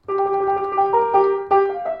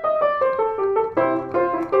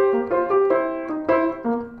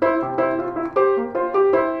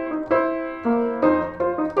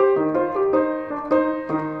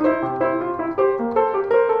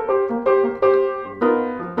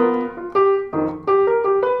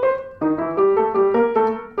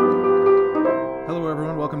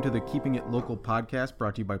podcast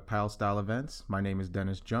brought to you by Pyle Style Events. My name is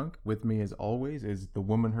Dennis Junk. With me, as always, is the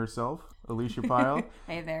woman herself, Alicia Pyle.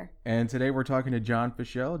 Hey there. And today we're talking to John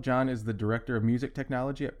Fischel. John is the Director of Music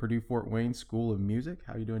Technology at Purdue Fort Wayne School of Music.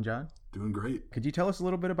 How are you doing, John? Doing great. Could you tell us a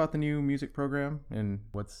little bit about the new music program and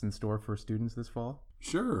what's in store for students this fall?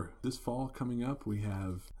 Sure. This fall coming up, we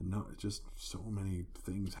have just so many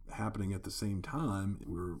things happening at the same time.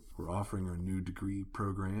 We're offering our new degree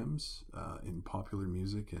programs in popular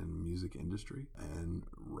music and music industry. And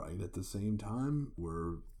right at the same time,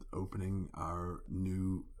 we're opening our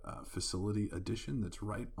new facility addition that's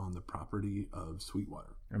right on the property of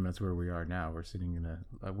Sweetwater. And that's where we are now. We're sitting in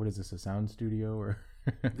a, what is this, a sound studio? Or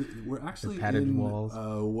We're actually padded in walls?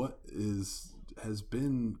 What has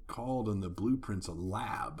been called in the blueprints a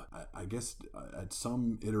lab. I guess at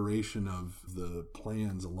some iteration of the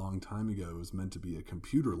plans a long time ago, it was meant to be a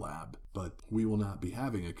computer lab, but we will not be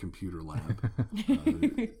having a computer lab.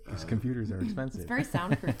 Because computers are expensive. It's very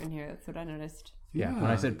soundproof in here. That's what I noticed. Yeah,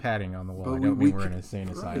 when I said padding on the wall, But I don't we mean we're in can- an insane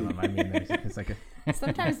right. asylum. I mean, it's like a...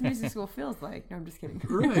 Sometimes music school feels like. No, I'm just kidding.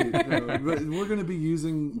 Right. But we're going to be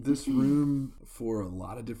using this room for a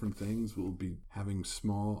lot of different things. We'll be having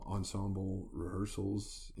small ensemble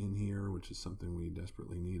rehearsals in here, which is something we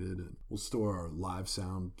desperately needed. And we'll store our live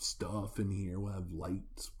sound stuff in here. We'll have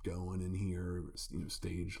lights going in here,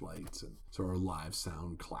 stage lights. And so our live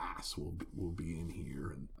sound class will be in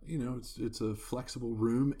here. And, it's a flexible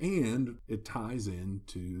room, and it ties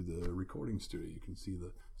into the recording studio. You can see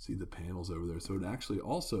the panels over there. So it actually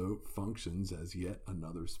also functions as yet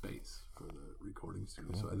another space for the recording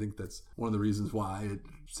studio. Cool. So I think that's one of the reasons why it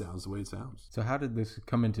sounds the way it sounds. So how did this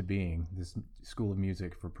come into being, this School of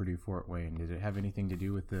Music for Purdue Fort Wayne? Did it have anything to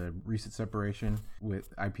do with the recent separation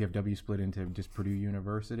with IPFW split into just Purdue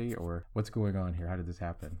University, or what's going on here? How did this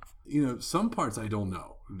happen? Some parts I don't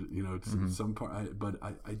know. Some part, but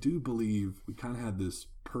I do believe we kind of had this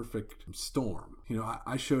perfect storm.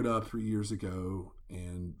 I showed up 3 years ago,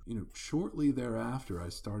 and shortly thereafter I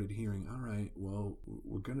started hearing, all right, well,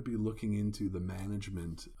 we're going to be looking into the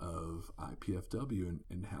management of IPFW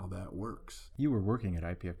and how that works. You were working at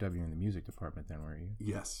IPFW in the music department then, were you?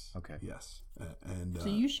 Yes. Okay. Yes. And So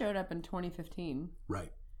you showed up in 2015,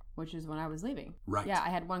 right. which is when I was leaving. Right. Yeah, I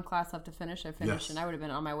had one class left to finish. I finished, Yes. and I would have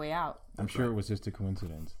been on my way out. I'm sure it was just a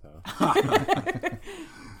coincidence, though.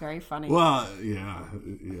 Very funny. Well, yeah.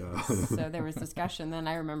 So there was discussion. Then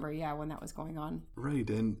I remember, when that was going on. Right.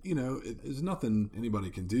 And, there's nothing anybody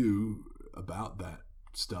can do about that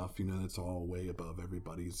stuff. It's all way above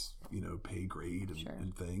everybody's, pay grade and, Sure.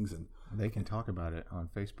 and things. And They can talk about it on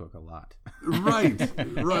Facebook a lot. right.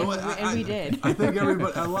 Well, And we did. I think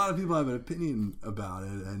a lot of people have an opinion about it,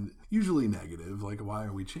 and usually negative, like why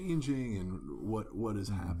are we changing and what is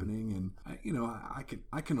happening. And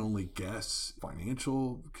I can only guess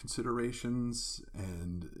financial considerations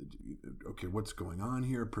and okay, what's going on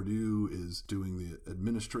here. Purdue is doing the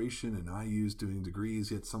administration and IU's doing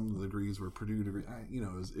degrees, yet some of the degrees were Purdue degrees.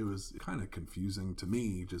 It was kind of confusing to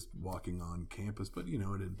me just walking on campus, but it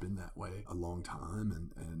had been that way a long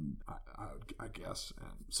time, and I guess.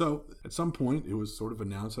 And so at some point it was sort of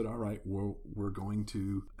announced that, all right, we're going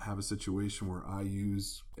to have a situation where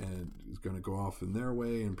IU's and is going to go off in their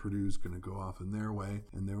way and Purdue's going to go off in their way,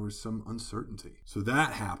 and there was some uncertainty. So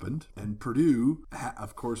that happened, and Purdue,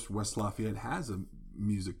 of course, West Lafayette has a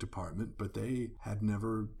music department, but they had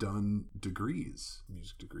never done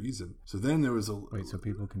music degrees. And so then there was Wait, so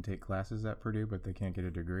people can take classes at Purdue, but they can't get a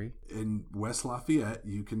degree? in West Lafayette,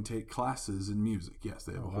 you can take classes in music. Yes,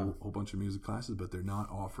 they have a whole bunch of music classes, but they're not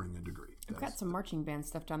offering a degree. They've got some marching band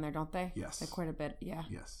stuff down there, don't they? Yes. Like quite a bit, yeah.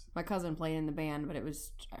 Yes. My cousin played in the band, but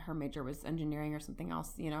her major was engineering or something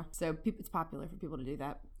else, So it's popular for people to do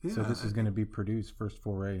that. Yeah. So this is going to be Purdue's first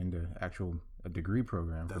foray into a degree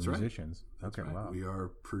program for That's right. musicians. That's Okay, right. wow. We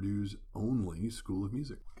are Purdue's only school of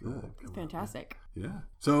music. Cool. Fantastic. Yeah.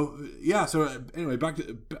 So anyway, back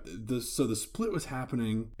to the split was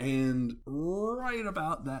happening, and right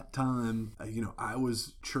about that time, I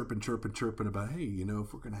was chirping about, hey,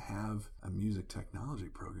 if we're going to have a music technology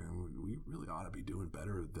program, we really ought to be doing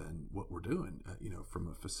better than what we're doing, from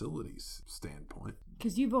a facilities standpoint.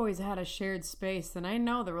 Because you've always had a shared space, and I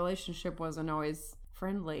know the relationship wasn't always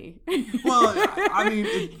friendly. Well, I mean,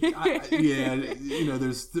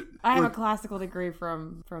 there's. I have a classical degree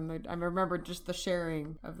from the. I remember just the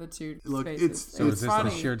sharing of the two spaces. So is this funny.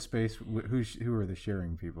 the shared space? Who are the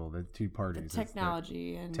sharing people? The two parties? The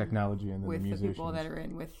technology and then with the the musicians. people that are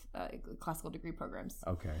in with classical degree programs.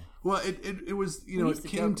 Okay. Well, it was, it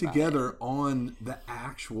came together on the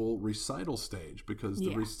actual recital stage, because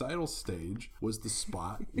the recital stage was the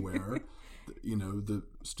spot where you know, the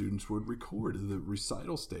students would record. The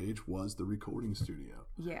recital stage was the recording studio.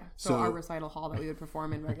 Yeah. So our recital hall that we would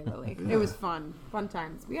perform in regularly. It was fun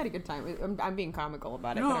times. We had a good time. I'm being comical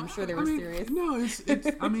about it, but I'm sure they were serious. No, it's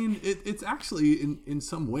I mean, it's actually in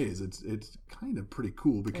some ways it's kind of pretty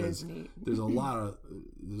cool because there's a lot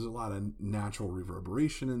of natural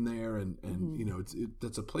reverberation in there, and you know,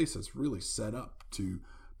 that's a place that's really set up to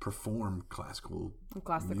perform classical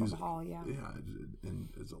music. Hall, yeah, and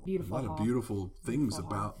there's a beautiful lot hall. of beautiful things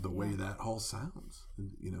about the way that hall sounds,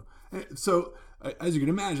 you know. So as you can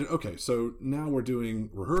imagine, okay, so now we're doing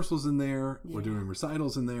rehearsals in there, we're doing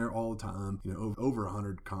recitals in there all the time, you know, over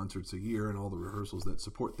 100 concerts a year and all the rehearsals that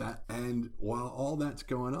support that. And while all that's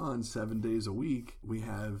going on 7 days a week, we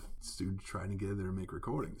have students trying to get there and make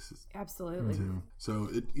recordings. Absolutely. So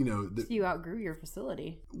it, you know, so you outgrew your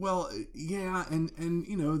facility. Well, yeah, and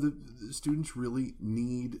you know, the students really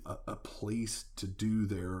need a place to do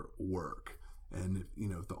their work. And if, you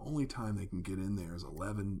know, if the only time they can get in there is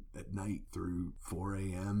 11 at night through 4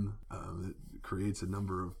 a.m., it creates a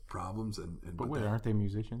number of problems. But wait, aren't they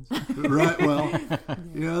musicians? Right. Well,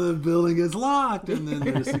 you know, the building is locked, and then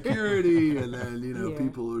there's security, and then, you know,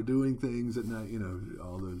 people are doing things at night. You know,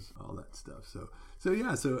 all that stuff. So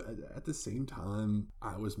yeah. So at the same time,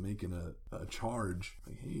 I was making a charge,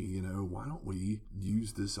 like, hey, you know, why don't we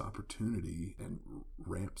use this opportunity and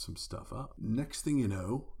ramp some stuff up? Next thing you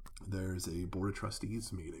know, there's a board of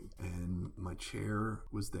trustees meeting, and my chair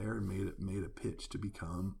was there and made a pitch to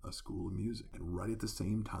become a school of music. And right at the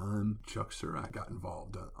same time, Chuck Surak got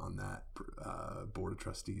involved on that board of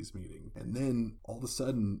trustees meeting. And then all of a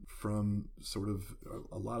sudden, from sort of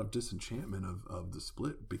a lot of disenchantment of the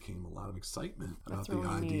split, became a lot of excitement about the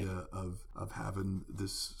idea of having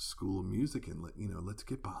this school of music, and you know, let's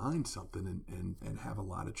get behind something and have a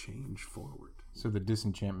lot of change forward. So the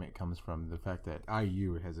disenchantment comes from the fact that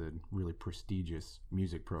IU has a really prestigious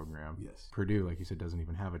music program. Yes. Purdue, like you said, doesn't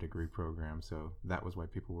even have a degree program, so that was why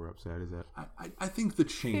people were upset. Is that? I think the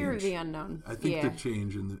change. Fear of the unknown. I think the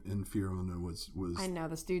change in fear of the unknown was. I know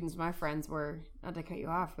the students, my friends were, not to cut you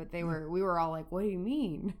off, but we were all like, "What do you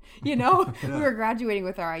mean?" You know, we were graduating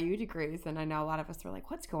with our IU degrees, and I know a lot of us were like,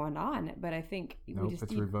 "What's going on?" But I think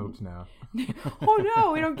it's revoked now. Oh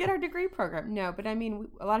no, we don't get our degree program. No, but I mean,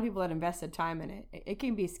 a lot of people that invested time in it. It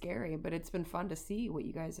can be scary, but it's been fun to see what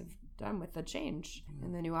you guys have done with the change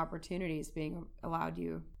and the new opportunities being allowed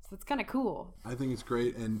you. So it's kind of cool. I think it's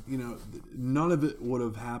great, and you know, none of it would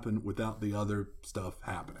have happened without the other stuff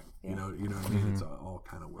happening. You know what I mean? It's all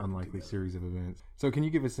kind of unlikely series of events. So can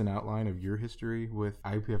you give us an outline of your history with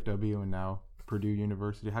IPFW and now Purdue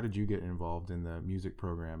University? How did you get involved in the music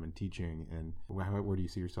program and teaching, and where do you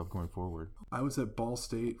see yourself going forward? I was at Ball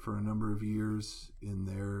State for a number of years in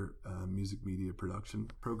their music media production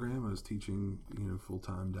program. I was teaching, you know, full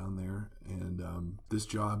time down there, and this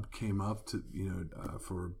job came up to, you know,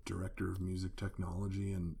 for director of music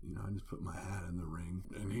technology, and you know, I just put my hat in the ring,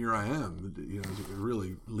 and here I am. You know,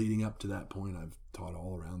 really leading up to that point, I've taught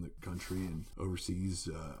all around the country and overseas.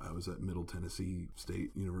 I was at Middle Tennessee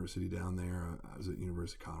State University down there. I was at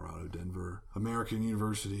University of Colorado, Denver, American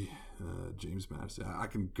University, James Madison. I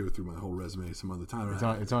can go through my whole resume some other time.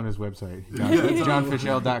 It's on his website,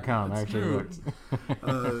 johnfischel.com. Actually works.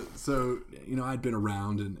 So, you know, I'd been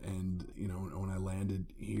around, and you know, when I landed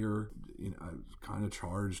here, you know, I was kind of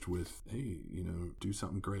charged with, hey, you know, do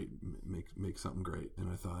something great, make something great. And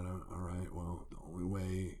I thought, all right, well, the only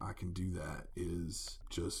way I can do that is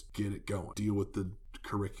just get it going. Deal with the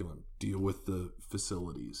curriculum, deal with the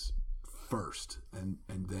facilities first, and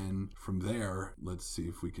then from there, let's see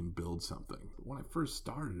if we can build something. When I first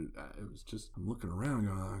started, it was just, I'm looking around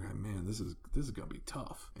going, okay, man, this is gonna be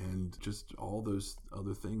tough, and just all those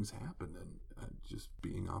other things happened, and just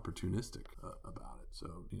being opportunistic about it. So,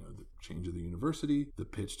 you know, the change of the university, the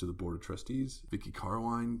pitch to the board of trustees, Vicky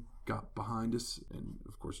Carwine got behind us, and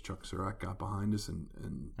of course Chuck Surak got behind us, and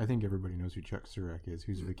I think everybody knows who Chuck Surak is.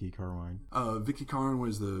 Who's Vicky Carwine? Vicky Carwine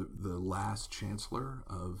was the last chancellor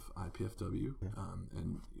of IPFW,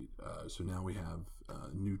 so now we have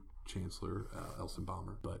new chancellor Elson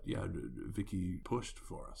Balmer. But yeah, Vicky pushed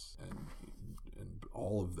for us, and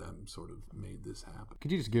all of them sort of made this happen.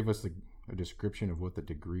 Could you just give us a description of what the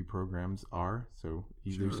degree programs are? So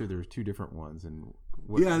you said there's two different ones, and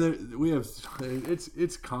we have,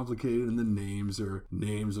 it's complicated, and the names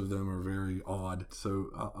of them are very odd.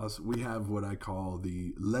 So we have what I call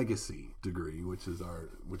the legacy degree, which is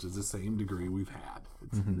the same degree we've had.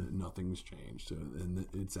 Nothing's changed. So, and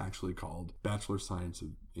it's actually called Bachelor of Science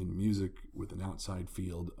in Music with an outside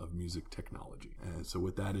field of music technology. And so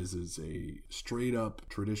what that is a straight up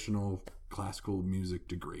traditional classical music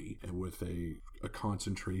degree and with a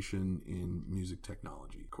concentration in music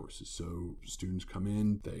technology courses. So students come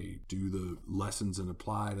in, they do the lessons in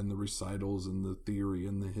applied and the recitals and the theory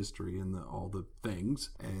and the history and all the things.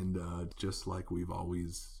 And just like we've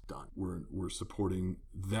always done, we're supporting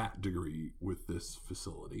that degree with this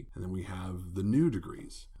facility. And then we have the new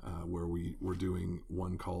degrees where we're doing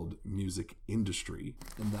one called music industry,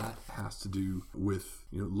 and that has to do with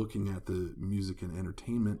looking at the music and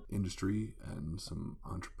entertainment industry and some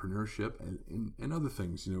entrepreneurship and other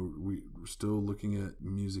things. We're still looking at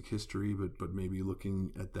music history, but maybe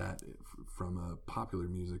looking at that from a popular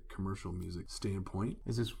music, commercial music standpoint.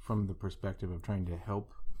 Is this from the perspective of trying to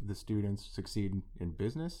help the students succeed in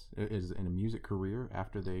business, is in a music career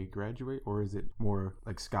after they graduate, or is it more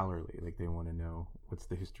like scholarly, like they want to know what's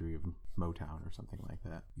the history of Motown or something like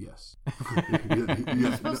that? Yes.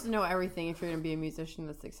 You're supposed to know everything if you're going to be a musician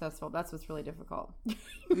that's successful. That's what's really difficult.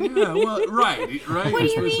 Yeah, well, right. What do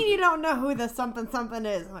you mean you don't know who the something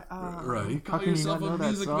is? I'm like, right. You call How can you yourself not know a that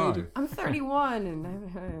music song? major. I'm 31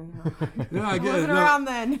 and Yeah, I get it. wasn't around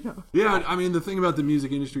then. Yeah, I mean, the thing about the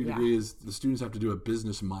music industry degree is the students have to do a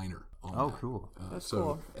business minor on Oh, that. cool. That's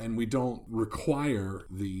cool. And we don't require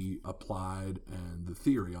the applied and the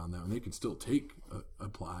theory on that. And they can still take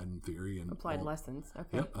applied and theory and Applied lessons.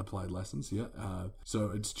 Okay. Yep, applied lessons. Yeah.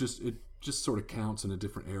 So it just sort of counts in a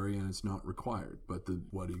different area and it's not required. But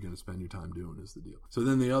what are you going to spend your time doing is the deal. So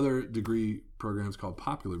then the other degree program is called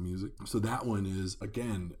popular music. So that one is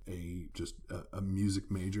again a music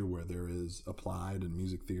major where there is applied and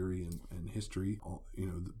music theory and history.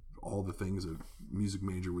 All the things a music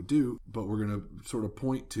major would do, but we're going to sort of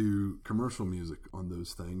point to commercial music on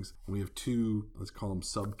those things. We have two, let's call them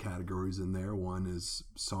subcategories in there. One is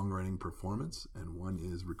songwriting performance, and one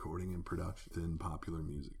is recording and production in popular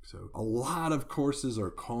music. So a lot of courses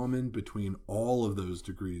are common between all of those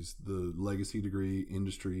degrees, the legacy degree,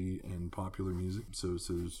 industry, and popular music. So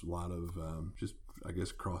there's a lot of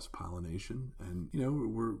cross-pollination. And,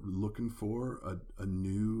 we're looking for a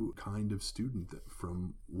new kind of student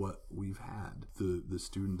from what we've had. The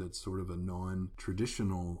student that's sort of a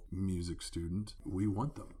non-traditional music student, we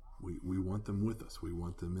want them. We want them with us. We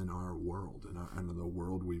want them in our world. And the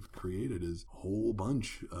world we've created is a whole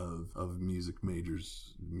bunch of music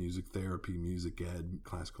majors, music therapy, music ed,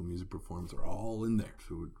 classical music performance are all in there.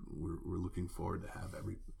 So we're looking forward to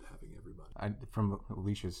having everybody. From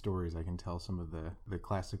Alicia's stories, I can tell some of the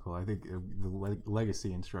classical, I think the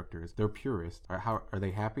legacy instructors, they're purists. Are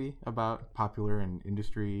they happy about popular and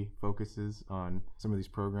industry focuses on some of these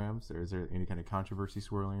programs? Or is there any kind of controversy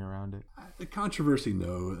swirling around it? The controversy,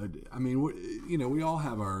 no. I mean, we all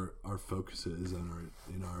have our focuses and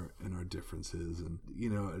our differences, and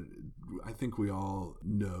I think we all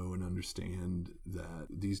know and understand that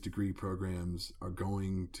these degree programs are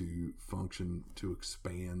going to function to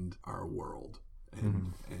expand our world.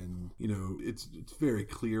 And it's very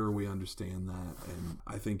clear we understand that, and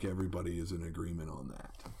I think everybody is in agreement on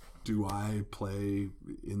that. Do I play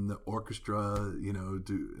in the orchestra?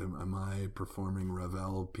 Am I performing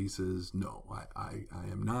Ravel pieces? No, I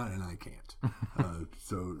am not, and I can't.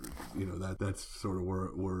 So that's sort of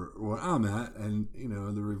where I'm at, and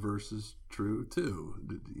the reverse is true too.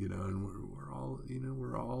 And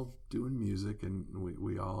we're all doing music, and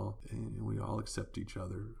we all accept each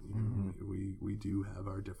other. We do have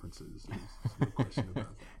our differences. There's no question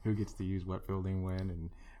about that. Who gets to use what building when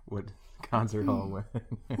and what concert hall when?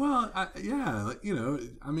 Well,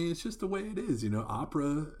 it's just the way it is.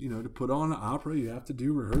 Opera, to put on an opera, you have to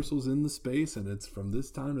do rehearsals in the space, and it's from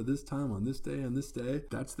this time to this time on this day and this day.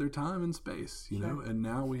 That's their time and space, Sure. And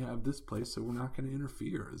now we have this place, so we're not going to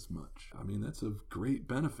interfere as much. I mean, that's of great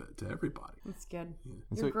benefit to everybody. That's good.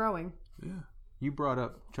 Yeah. You're growing. Yeah. You brought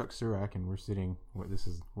up Chuck Surak, and we're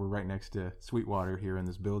right next to Sweetwater here in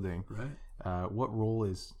this building. Right. What role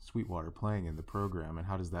is Sweetwater playing in the program, and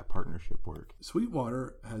how does that partnership work?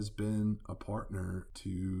 Sweetwater has been a partner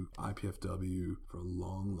to IPFW for a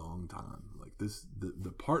long, long time. Like this,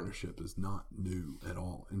 the partnership is not new at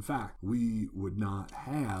all. In fact, we would not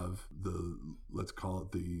have let's call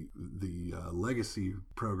it the legacy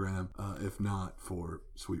program if not for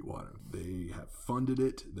Sweetwater. They have funded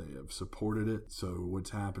it, they have supported it. So what's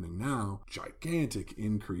happening now? Gigantic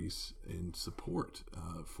increase in support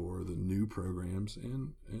for the new programs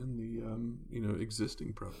and the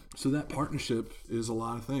existing programs. So that partnership is a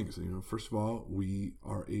lot of things. First of all, we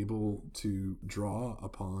are able to draw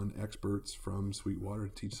upon experts from from Sweetwater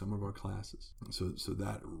to teach some of our classes. So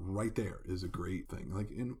that right there is a great thing. Like,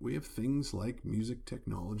 and we have things like music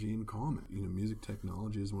technology in common. Music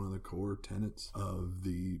technology is one of the core tenets of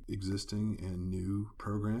the existing and new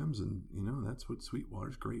programs, and that's what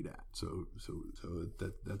Sweetwater's great at. So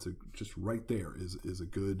that's just right there is a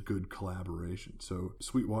good collaboration. So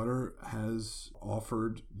Sweetwater has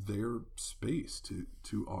offered their space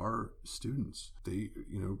to our students. They,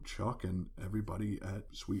 Chuck and everybody at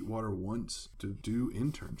Sweetwater wants to do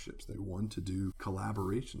internships. They want to do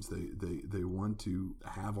collaborations. They want to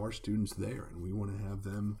have our students there, and we want to have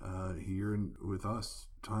them here and with us.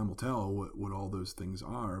 Time will tell what all those things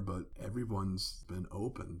are, but everyone's been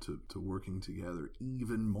open to working together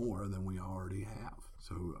even more than we already have.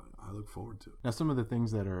 So I look forward to it. Now, some of the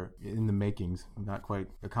things that are in the makings, not quite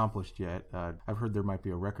accomplished yet, I've heard there might be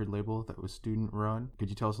a record label that was student run. Could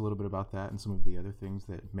you tell us a little bit about that and some of the other things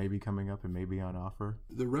that may be coming up and may be on offer?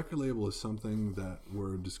 The record label is something that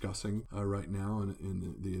we're discussing right now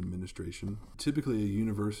in the administration. Typically, a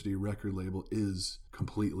university record label is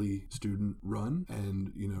completely student run,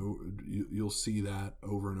 and you'll see that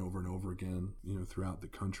over and over and over again throughout the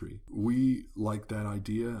country. We like that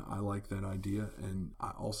idea. I like that idea, and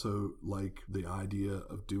I also like the idea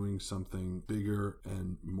of doing something bigger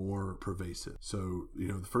and more pervasive. So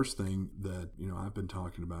the first thing that I've been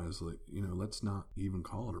talking about is let's not even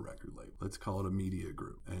call it a record label. Let's call it a media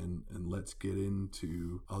group, and let's get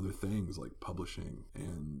into other things like publishing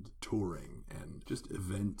and touring and just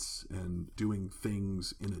events and doing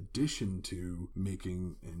things in addition to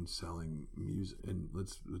making and selling music. And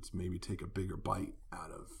let's maybe take a bigger bite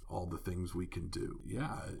out of all the things we can do.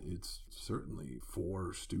 Yeah, it's certainly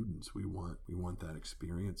for students. We want that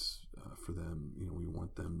experience for them. We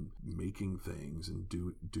want them making things and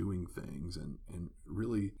doing things, and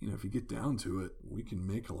really, if you get down to it, we can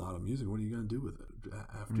make a lot of music. What are you going to do with it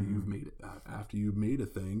after you've made it? After you've made a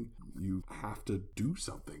thing, you have to do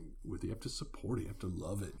something with it. You have to support it. You have to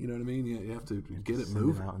love it. You know what I mean? You have to get it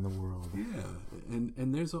moving out in the world. Yeah,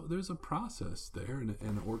 and there's a process there and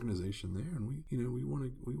an organization there, and we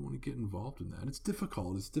want to get involved in that. It's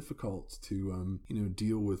difficult. It's difficult to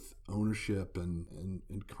deal with ownership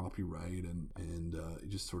and copyright and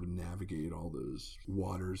just sort of navigate all those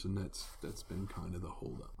waters, and that's been kind of the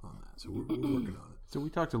holdup on that. So we're working on it. So we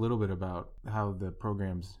talked a little bit about how the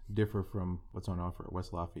programs differ from what's on offer at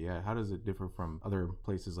West Lafayette. How does it differ from other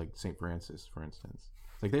places like St. Francis, for instance?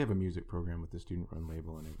 Like, they have a music program with the student-run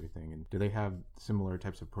label and everything. And do they have similar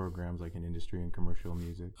types of programs like in industry and commercial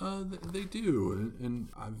music? They do. And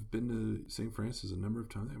I've been to St. Francis a number of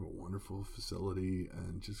times. They have a wonderful facility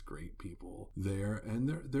and just great people there.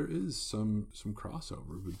 And there is some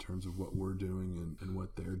crossover in terms of what we're doing and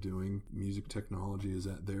what they're doing. Music technology is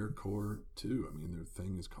at their core, too. I mean, their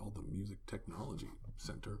thing is called the Music Technology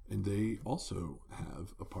Center. And they also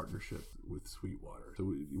have a partnership with Sweetwater.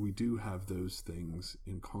 So we do have those things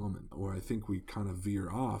in common. Where I think we kind of veer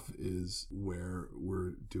off is where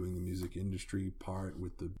we're doing the music industry part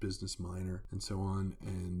with the business minor and so on,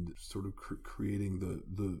 and sort of creating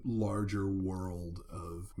the larger world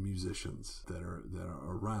of musicians that are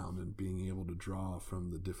around, and being able to draw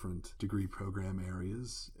from the different degree program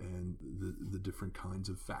areas and the different kinds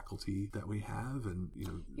of faculty that we have. And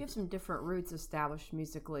you have some different roots established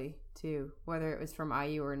musically too, whether it was from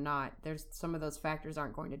IU or not. There's some of those factors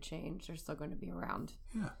aren't going to change. They're still going to be around.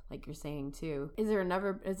 Yeah, like you're saying too. Is there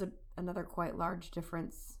another quite large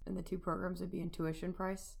difference in the two programs would be in tuition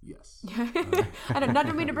price? Yes. I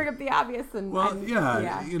don't mean to bring up the obvious. I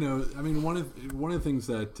mean, one of the things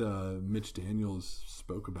that Mitch Daniels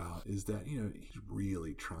spoke about is that he's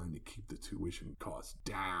really trying to keep the tuition costs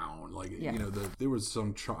down. Like there was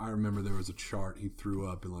some chart. I remember there was a chart he threw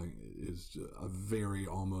up, and is a very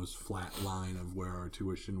almost flat line of where our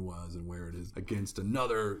tuition was and where it is against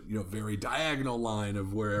another very diagonal line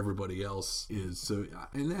of where everybody else is. So,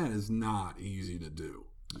 and that is not easy to do.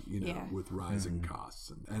 With rising costs.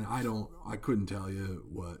 And I couldn't tell you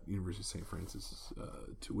what University of St. Francis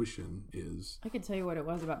tuition is. I could tell you what it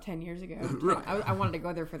was about 10 years ago. Right. I wanted to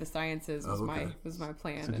go there for the sciences was my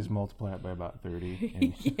plan. So just multiply it by about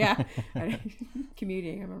 30. Yeah.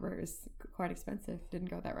 Commuting, I remember it was quite expensive. Didn't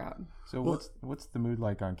go that route. So what's the mood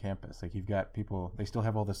like on campus? Like, you've got people, they still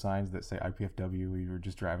have all the signs that say IPFW. We were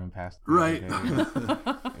just driving past. Right.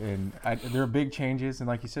 And there are big changes. And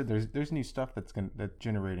like you said, there's new stuff that's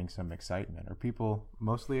generating some excitement. Are people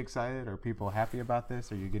mostly excited? Are people happy about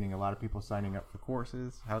this? Are you getting a lot of people signing up for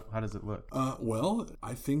courses? How does it look? Well,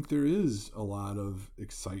 I think there is a lot of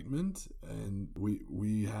excitement, and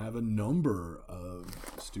we have a number of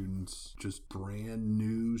students, just brand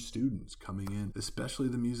new students coming in, especially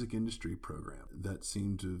the music industry program, that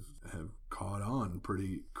seem to have caught on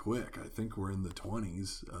pretty quick. I think we're in the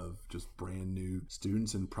 20s of just brand new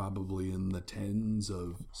students, and probably in the tens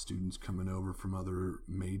of students coming over from other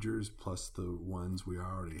majors, plus the ones we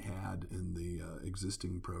already had in the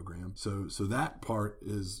existing program. So that part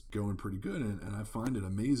is going pretty good, and I find it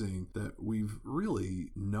amazing that we've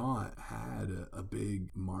really not had a big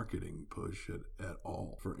marketing push at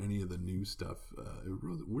all for any of the new stuff. It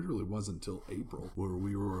really wasn't until April where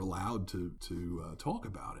we were allowed to talk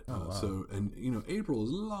about it. Wow. So, and April is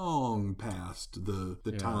long past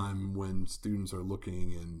the time when students are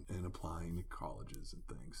looking and applying to colleges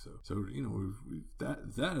and things. So we've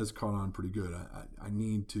that has caught on pretty good. I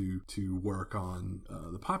need to work on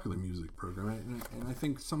the popular music program, and I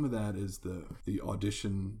think some of that is the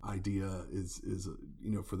audition idea is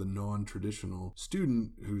for the non-traditional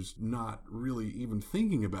student who's not really even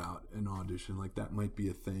thinking about an audition, like that might be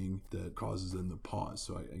a thing that causes them to pause.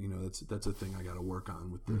 So that's a thing I got to work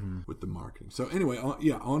on with the marketing. So anyway,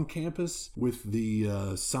 on campus with the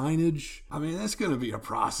signage, I mean, that's going to be a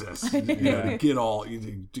process to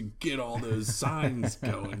get all those signs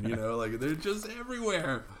going. Like they're just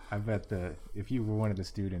everywhere. I bet if you were one of the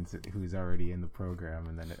students who's already in the program,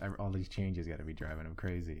 and then all these changes got to be driving them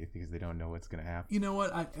crazy because they don't know what's going to happen. You know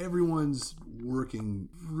what? Everyone's working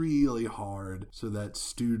really hard so that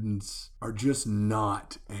students are just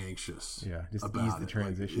not anxious. Yeah, just about ease the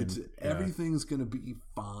transition. Like everything's going to be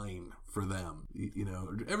fine for them.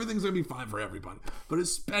 Everything's going to be fine for everybody, but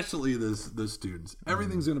especially the students.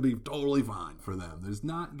 Everything's going to be totally fine for them. There's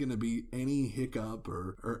not going to be any hiccup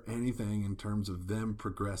or anything in terms of them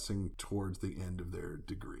progressing towards the end of their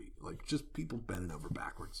degree. Like just people bending over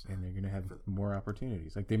backwards. And they're going to have more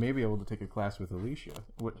opportunities. Like they may be able to take a class with Alicia.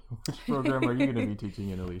 Which program are you going to be teaching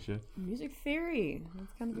in, Alicia? Music theory.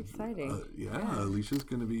 That's kind of exciting. Alicia's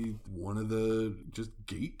going to be one of the just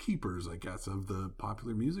gatekeepers, I guess, of the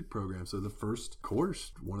popular music program. So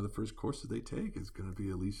one of the first courses they take is going to be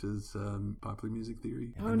Alicia's popular music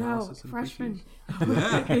theory. Oh no, freshman.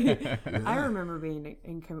 I remember being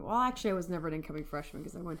incoming. Well, actually, I was never an incoming freshman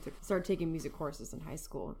because I started taking music courses in high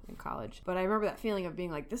school and college. But I remember that feeling of being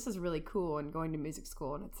like, this is really cool, and going to music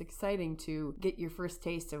school, and it's exciting to get your first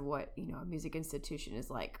taste of what a music institution is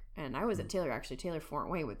like. And I was at Taylor Fort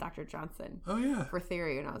Wayne with Dr. Johnson. Oh yeah. For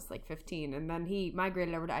theory when I was like 15, and then he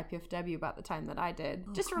migrated over to IPFW about the time that I did.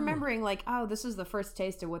 Just remembering like, oh, this is the first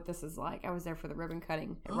taste of what this is like. I was there for the ribbon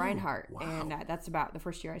cutting at Reinhardt, and that's about the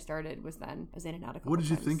first year I started. Was then I was in and out a couple What did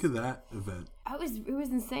you times. think of that event? It was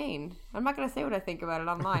insane. I'm not going to say what I think about it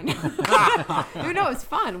online. No, it's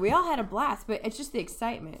fun. We all had a blast, but it's just the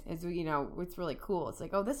excitement is, it's really cool. It's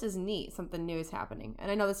like, oh, this is neat. Something new is happening.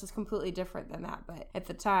 And I know this is completely different than that, but at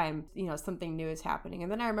the time, something new is happening.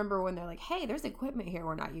 And then I remember when they're like, hey, there's equipment here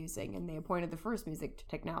we're not using. And they appointed the first music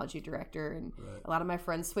technology director. And a lot of my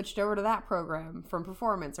friends switched over to that program from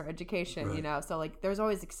performance or education, So like there's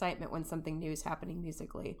always excitement when something new is happening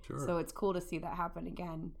musically. Sure. So it's cool to see that happen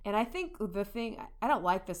again. And I think the thing, I don't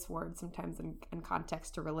like this word sometimes in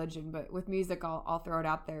context to religion, but with music, I'll throw it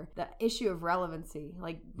out there. The issue of relevancy,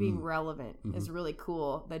 like being relevant, is really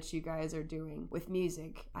cool that you guys are doing with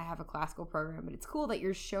music. I have a classical program, but it's cool that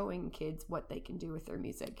you're showing kids what they can do with their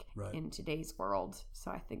music in today's world.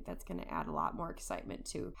 So I think that's going to add a lot more excitement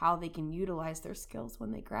to how they can utilize their skills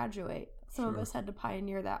when they graduate. Some of us had to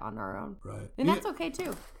pioneer that on our own. Right. And that's okay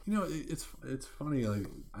too. It's funny. Like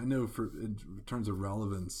I know in terms of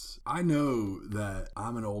relevance, I know that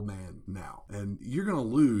I'm an old man now, and you're going to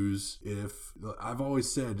lose if I've always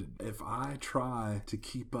said, if I try to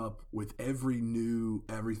keep up with every new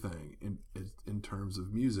everything in terms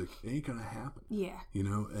of music, it ain't going to happen. Yeah.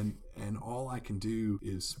 And all I can do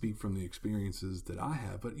is speak from the experiences that I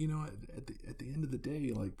have. But at the end of the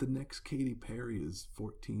day, like the next Katy Perry is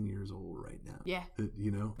 14 years old right now. Yeah.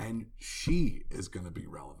 And she is going to be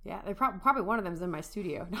relevant. Yeah, they probably one of them's in my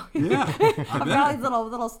studio. No. Yeah. I've got these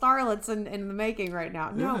little starlets in the making right now.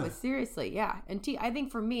 No, Yeah. but seriously, yeah. And I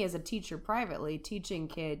think for me as a teacher privately, teaching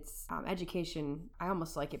kids education, I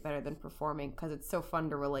almost like it better than performing because it's so fun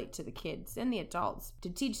to relate to the kids and the adults. To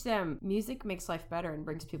teach them, music makes life better and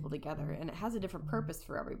brings people together, and it has a different purpose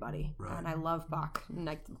for everybody. Right. And I love Bach. And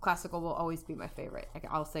classical will always be my favorite.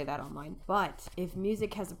 I'll say that online. But if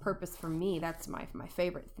music has a purpose for me, that's my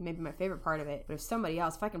favorite, maybe my favorite part of it. But if somebody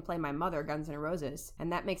else, if I can play my mother Guns N' Roses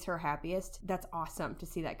and that makes her happiest, that's awesome to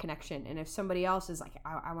see that connection. And if somebody else is like,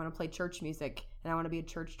 I want to play church music, and I want to be a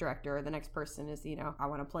church director. Or the next person is, I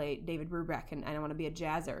want to play David Brubeck and I want to be a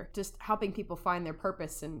jazzer. Just helping people find their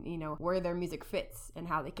purpose and, where their music fits and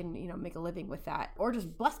how they can, make a living with that, or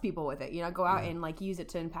just bless people with it, go out and like use it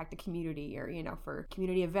to impact a community or, for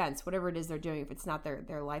community events, whatever it is they're doing. If it's not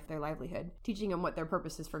their life, their livelihood, teaching them what their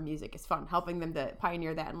purpose is for music is fun. Helping them to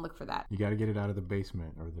pioneer that and look for that. You got to get it out of the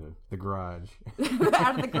basement or the garage.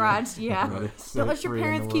 Out of the garage, yeah. Right. Don't let your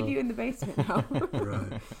parents keep you in the basement. No.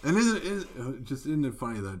 Right. And isn't it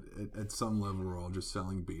funny that at some level we're all just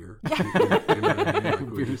selling beer?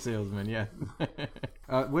 Beer salesman, yeah.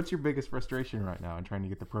 What's your biggest frustration right now in trying to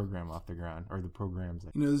get the program off the ground, or the programs?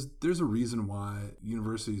 There's a reason why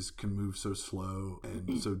universities can move so slow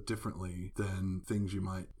and so differently than things you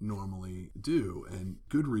might normally do, and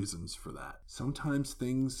good reasons for that. Sometimes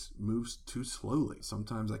things move too slowly.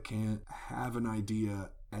 Sometimes I can't have an idea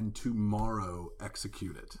and tomorrow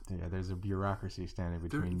execute it. Yeah, there's a bureaucracy standing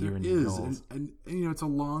between there you and your is, goals. and it's a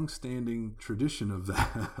long-standing tradition of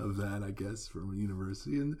that, I guess, from a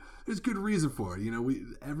university, and there's good reason for it.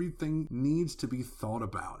 Everything needs to be thought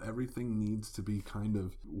about. Everything needs to be kind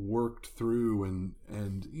of worked through, and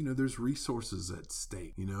there's resources at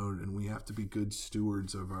stake. And we have to be good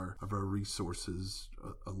stewards of our resources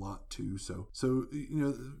a lot too. So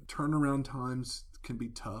turnaround times can be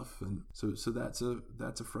tough, and so that's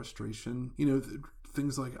a frustration.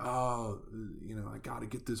 Things like, I got to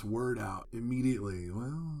get this word out immediately.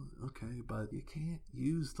 Well, okay, but you can't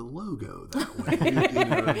use the logo that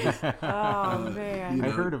way. Oh man, I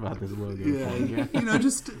heard about this logo. Yeah,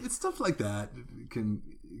 just it's stuff like that can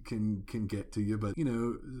get to you, but at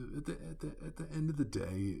the end of the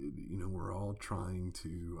day, we're all trying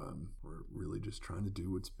to we're really just trying to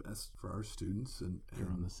do what's best for our students, and You're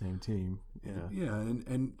on the same team.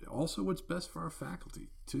 and also what's best for our faculty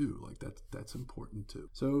too. Like that's important too.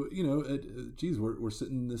 So we're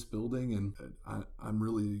sitting in this building, and I'm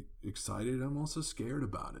really excited. I'm also scared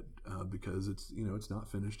about it because it's not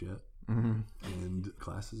finished yet. Mm-hmm. And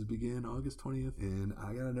classes begin August 20th, and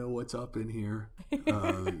I gotta know what's up in here.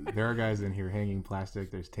 There are guys in here hanging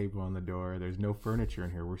plastic. There's tape on the door. There's no furniture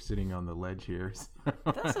in here. We're sitting on the ledge here.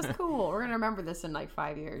 This is cool. We're gonna remember this in like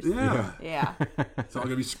 5 years. Yeah. It's all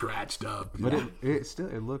gonna be scratched up. But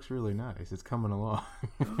it looks really nice. It's coming along.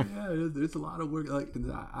 Oh yeah, there's a lot of work. Like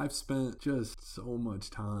I've spent just so much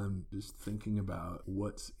time just thinking about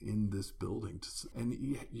what's in this building, and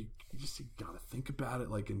you just gotta think about it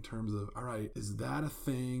like in terms of, all right, is that a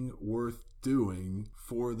thing worth doing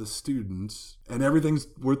for the students? And everything's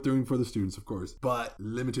worth doing for the students, of course, but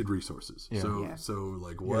limited resources. Yeah. So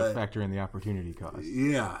like You what? gotta factor in the opportunity cost.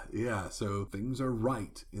 Yeah. So things are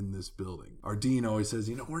right in this building. Our dean always says,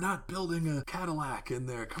 we're not building a Cadillac in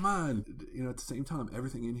there. Come on. At the same time,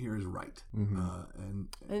 everything in here is right. Mm-hmm.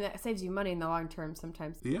 And that saves you money in the long term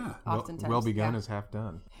sometimes. Yeah. Oftentimes. Well begun is half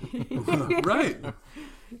done. Right.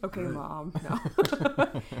 Okay, Mom. No.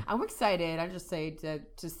 I'm excited. I just say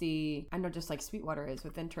to see, I know just like Sweetwater is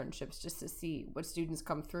with internships, just to see what students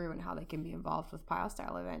come through and how they can be involved with PILE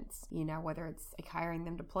style events. Whether it's like hiring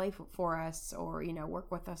them to play for us or, work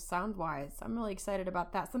with us sound wise. I'm really excited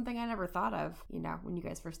about that. Something I never thought of, when you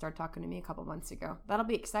guys first started talking to me a couple months ago. That'll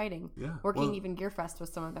be exciting. Yeah. Working even Gearfest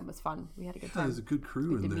with some of them was fun. We had a good time. There's a good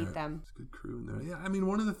crew in to there. meet them. It's a good crew in there. Yeah. I mean,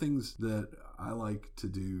 one of the things that I like to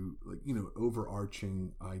do, like,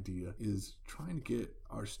 overarching idea is trying to get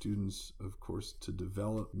our students, of course, to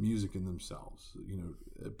develop music in themselves,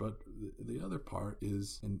 but the other part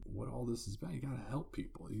is, and what all this is about, you got to help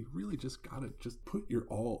people. You really just got to just put your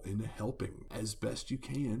all into helping as best you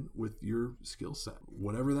can with your skill set,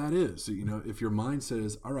 whatever that is. So, if your mindset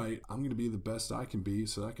is, all right, I'm going to be the best I can be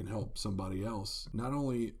so I can help somebody else, not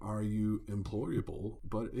only are you employable,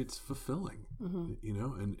 but it's fulfilling,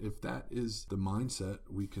 and if that is the mindset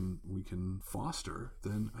we can foster,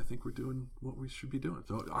 then I think we're doing what we should be doing.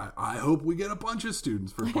 So I hope we get a bunch of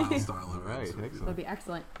students for PILE style events. Right, excellent. That'd be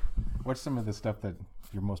excellent. What's some of the stuff that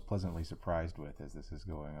you're most pleasantly surprised with as this is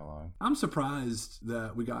going along? I'm surprised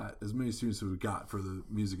that we got as many students as we got for the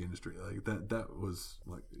music industry. Like that was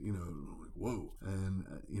like, whoa. And,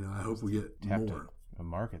 I hope we get more. A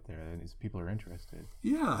market there, and people are interested.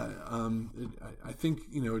 Yeah, I think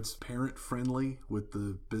it's parent friendly with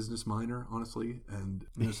the business minor, honestly, and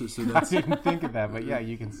so that's. I didn't think of that, but yeah,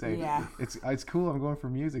 you can say it's cool. I'm going for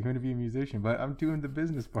music. I'm going to be a musician, but I'm doing the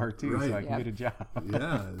business part too, so I can get a job.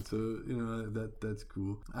 Yeah, so that's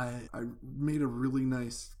cool. I made a really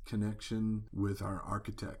nice connection with our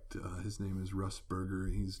architect. His name is Russ Berger.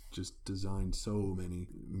 He's just designed so many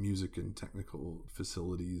music and technical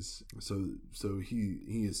facilities. So he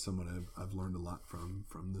he is someone I've learned a lot from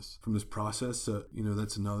this process.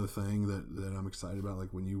 That's another thing that I'm excited about.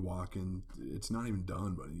 Like when you walk in, it's not even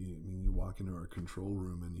done, but you walk into our control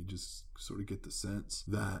room and you just sort of get the sense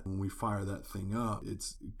that when we fire that thing up,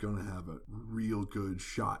 it's going to have a real good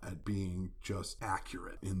shot at being just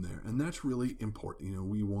accurate in there. And that's really important.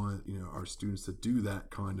 We want, our students to do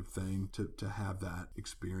that kind of thing, to have that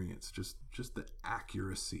experience, just the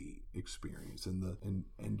accuracy experience and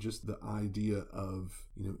just the idea of,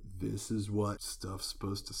 this is what stuff's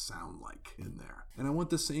supposed to sound like in there. And I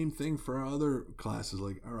want the same thing for our other classes.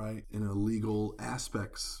 Like, all right, in a legal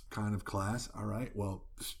aspects kind of class, all right, well,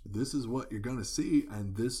 this is what you're going to see,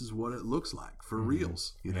 and this is what it looks like for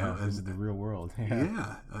reals. This is the real world.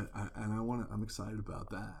 I'm excited about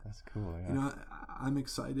that. That's cool. Yeah. I'm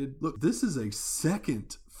excited. Look, this is a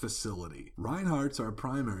second facility. Reinhardt's our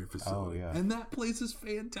primary facility, and that place is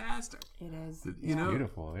fantastic. It is.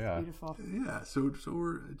 Beautiful. Yeah. Beautiful. Yeah. So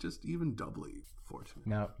we're just even doubly fortunate.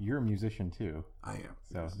 Now, you're a musician too. I am.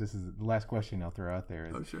 So this is the last question I'll throw out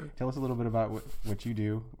there. Oh, sure. Tell us a little bit about what you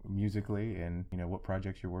do musically, and what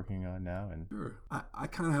projects you're working on now. And sure. I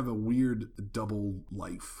kind of have a weird double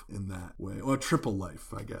life in that way, or a triple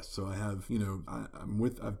life, I guess. So I have,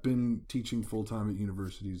 I've been teaching full time at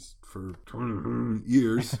universities for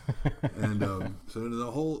years, and so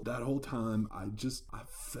that whole time, I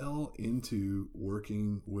fell into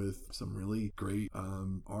working with some really great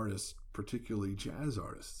artists, particularly jazz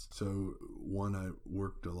artists. So one I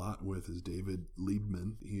worked a lot with is David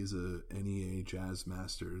Liebman. He is a NEA jazz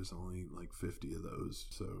master. There's only like 50 of those.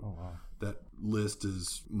 So that list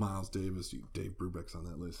is Miles Davis, Dave Brubeck's on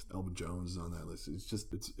that list, Elvin Jones is on that list.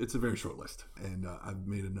 It's a very short list. And I've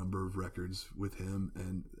made a number of records with him,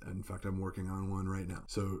 and in fact I'm working on one right now.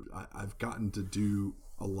 So I've gotten to do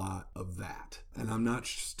a lot of that, and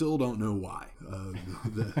still don't know why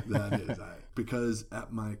that is. Because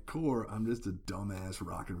at my core, I'm just a dumbass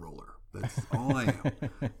rock and roller. That's all I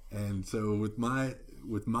am. And so with my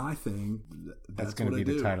thing, that's going to be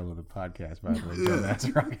the title of the podcast, by the way.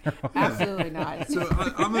 Dumbass rock and roller. Absolutely not. So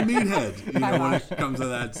I'm a meathead, when it comes to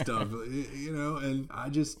that stuff, and I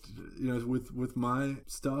just, with my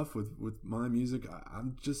stuff, with my music,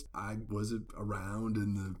 I was around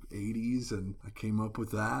in the 80s, and I came up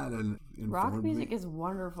with that, and rock music is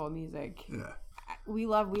wonderful music. Yeah. We've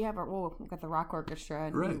got the rock orchestra,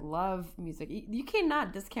 and we love music. You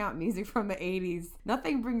cannot discount music from the 80s.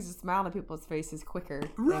 Nothing brings a smile to people's faces quicker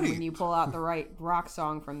than when you pull out the right rock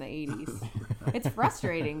song from the 80s. It's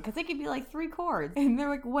frustrating because it could be like 3 chords, and they're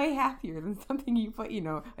like way happier than something you put,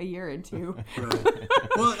 a year into. Right.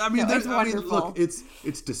 Well, look,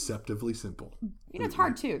 it's deceptively simple. It's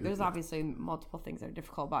hard too. There's obviously multiple things that are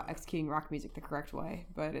difficult about executing rock music the correct way,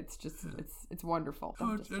 but it's just it's wonderful.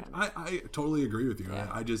 I totally agree with you. Yeah.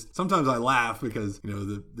 I just sometimes I laugh because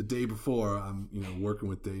the day before I'm working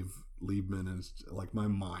with Dave Liebman, and it's like my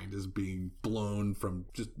mind is being blown from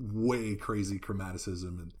just way crazy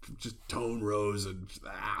chromaticism and just tone rows and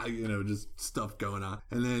just stuff going on.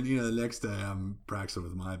 And then the next day I'm practicing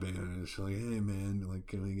with my band, and it's like, hey man, like,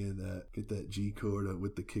 can we get that G chord up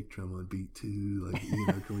with the kick drum on beat 2? Like,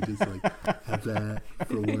 can we just like have that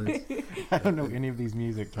for once? I don't know any of these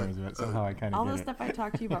music terms, but somehow I kind of all get the stuff I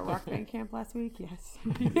talked to you about Rock Band Camp last week. Yes.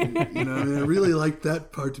 I really like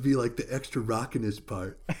that part to be like the extra rockiness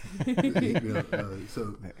part. So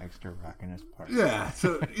the extra rockiness part. Yeah.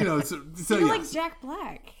 So so you're like Jack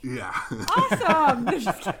Black. Yeah. Awesome.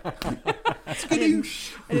 I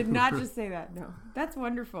did not just say that. No, that's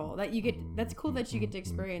wonderful. That's cool that you get to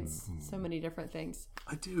experience so many different things.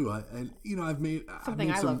 I do. I've made something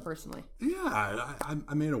I love personally. Yeah,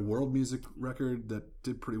 I made a world music record that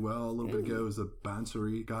did pretty well a little bit ago. It was a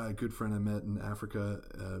Bansuri guy, a good friend I met in Africa.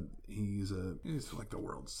 He's like the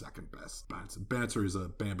world's second best Bansuri. Bansuri is a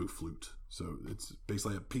bamboo flute, so it's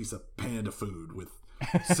basically a piece of panda food with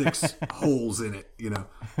 6 holes in it,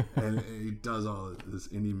 and he does all this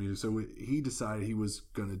Indian music. So he decided he was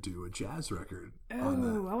going to do a jazz record on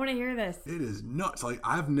that. I want to hear this. It is nuts. Like,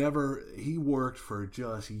 he worked for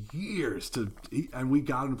just years and we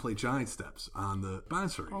got him to play Giant Steps on the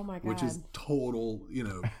Bansuri. Oh my God. Which is total,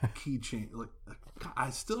 key change. Like,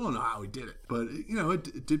 I still don't know how he did it, but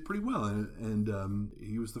it did pretty well, and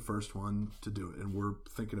he was the first one to do it, and we're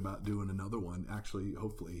thinking about doing another one, actually,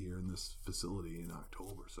 hopefully here in this facility in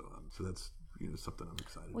October. So that's something I'm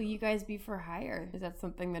excited Will you guys be for hire? Is that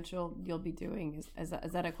something that you'll be doing? Is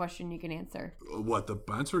that a question you can answer? about. What, the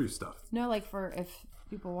Bouncery stuff? No, like for if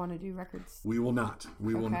people want to do records. We will not.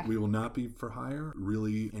 We Okay. will not be for hire.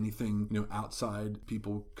 Really, anything outside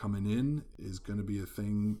people coming in is going to be a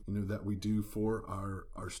thing that we do for our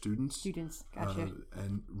students. Students, gotcha.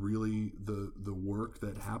 And really, the work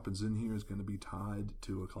that happens in here is going to be tied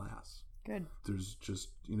to a class. Good. There's just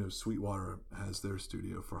Sweetwater has their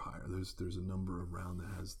studio for hire. There's a number around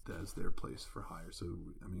that has their place for hire. So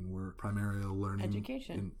I mean, we're primarily a learning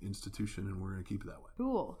Education institution, and we're going to keep it that way.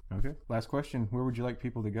 Cool. Okay. Last question. Where would you like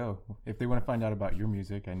people to go if they want to find out about your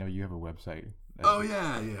music? I know you have a website. Oh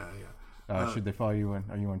yeah. Should they follow you are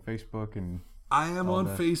you on Facebook and? I am all on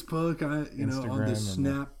the Facebook. on the Instagram and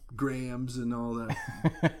Snapgrams and all that.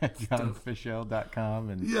 JohnFischel.com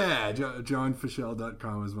and Yeah,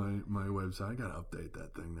 johnfischel.com is my website. I gotta update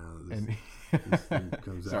that thing now that and this thing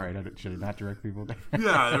comes sorry, out. should I not direct people there?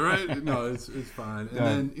 Yeah, right. No, it's fine.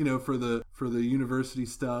 And then for the university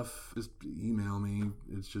stuff, just email me.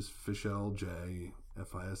 It's just FischelJ,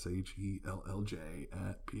 FISHELLJ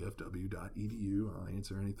 @pfw.edu. I'll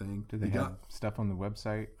answer anything. Do they have stuff on the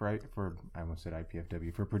website for I almost said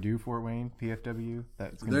IPFW for Purdue Fort Wayne PFW?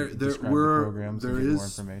 That's going to describe the programs and give more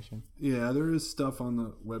information. Yeah, there is stuff on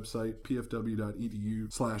the website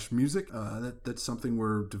pfw.edu/music. That's something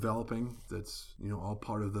we're developing. That's all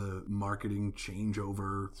part of the marketing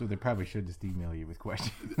changeover. So they probably should just email you with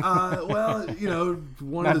questions. Well,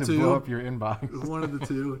 one Not of the to two. blow up your inbox. One of the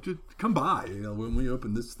two. Just come by. When we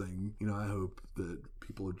open this thing, I hope that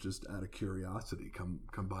people are just out of curiosity come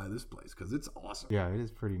by this place because it's awesome. Yeah, it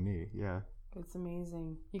is pretty neat. Yeah. It's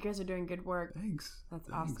amazing. You guys are doing good work. Thanks. That's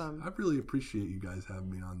Thanks. awesome. I really appreciate you guys having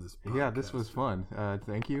me on this podcast. Yeah, this was fun.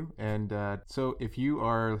 Thank you. And so if you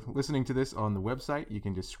are listening to this on the website, you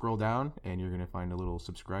can just scroll down and you're going to find a little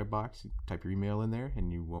subscribe box. Type your email in there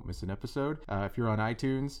and you won't miss an episode. If you're on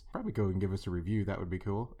iTunes, probably go and give us a review. That would be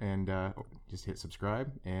cool. And just hit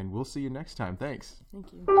subscribe and we'll see you next time. Thanks.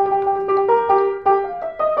 Thank you.